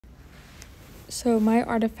So my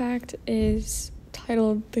artifact is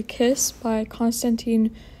titled The Kiss by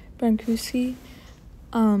Constantin Brancusi.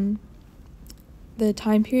 The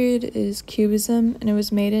time period is Cubism, and it was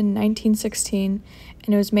made in 1916,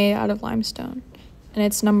 and it was made out of limestone, and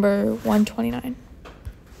it's number 129.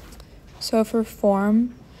 So for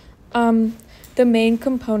form, the main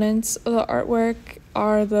components of the artwork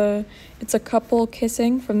are it's a couple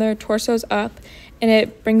kissing from their torsos up, and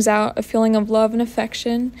it brings out a feeling of love and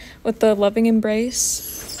affection with the loving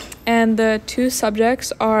embrace. And the two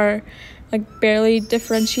subjects are barely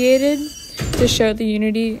differentiated to show the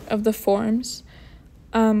unity of the forms.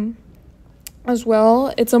 As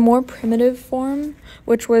well, it's a more primitive form,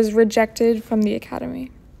 which was rejected from the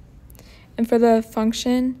Academy. And for the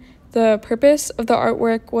function, the purpose of the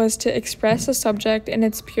artwork was to express a subject in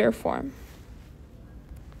its pure form.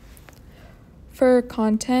 For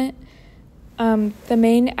content, the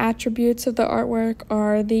main attributes of the artwork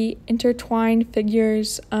are the intertwined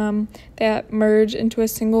figures that merge into a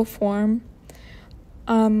single form.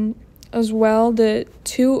 As well, the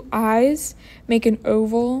two eyes make an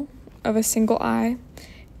oval of a single eye,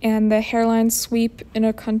 and the hairlines sweep in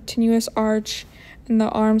a continuous arch, and the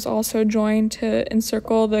arms also join to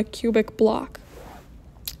encircle the cubic block.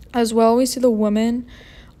 As well, we see the woman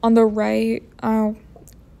on the right,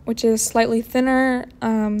 which is slightly thinner.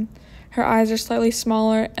 Her eyes are slightly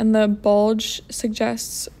smaller, and the bulge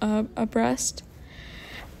suggests a breast.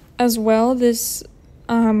 As well, this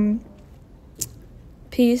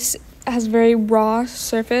piece has very raw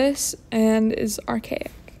surface and is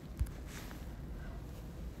archaic.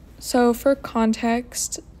 So for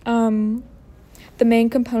context, the main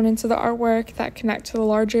components of the artwork that connect to the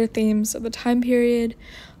larger themes of the time period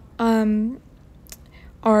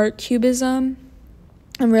are cubism,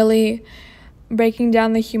 and really breaking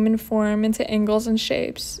down the human form into angles and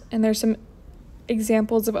shapes. And there's some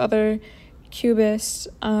examples of other cubist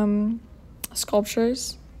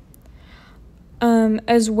sculptures,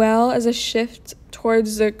 as well as a shift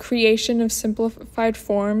towards the creation of simplified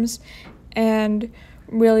forms and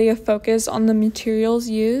really a focus on the materials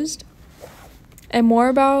used. And more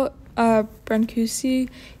about Brancusi,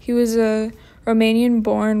 he was a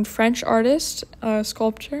Romanian-born French artist,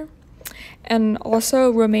 sculptor, and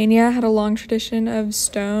also Romania had a long tradition of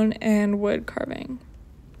stone and wood carving.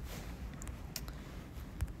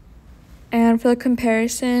 And for the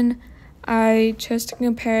comparison, I chose to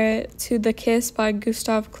compare it to The Kiss by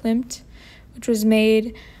Gustav Klimt, which was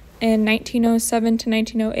made in 1907 to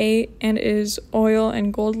 1908 and is oil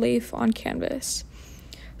and gold leaf on canvas.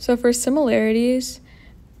 So for similarities,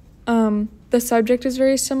 the subject is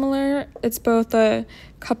very similar. It's both a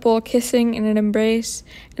couple kissing in an embrace,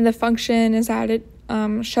 and the function is that it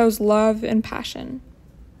shows love and passion.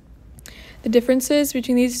 The differences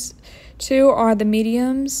between these two are the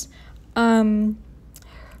mediums. Brancusi's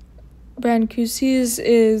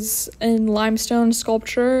is in limestone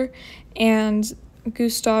sculpture, and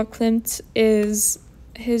Gustav Klimt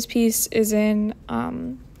his piece is in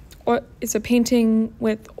it's a painting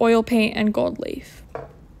with oil paint and gold leaf.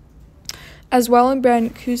 As well, in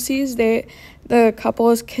Brancusi's, the couple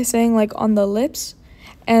is kissing on the lips,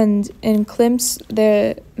 and in Klimt's,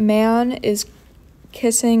 the man is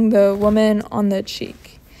kissing the woman on the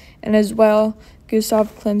cheek. And as well,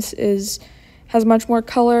 Gustav Klimt's has much more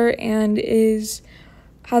color and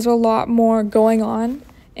has a lot more going on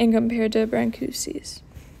in compared to Brancusi's.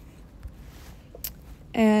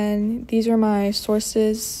 And these are my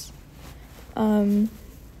sources.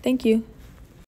 Thank you.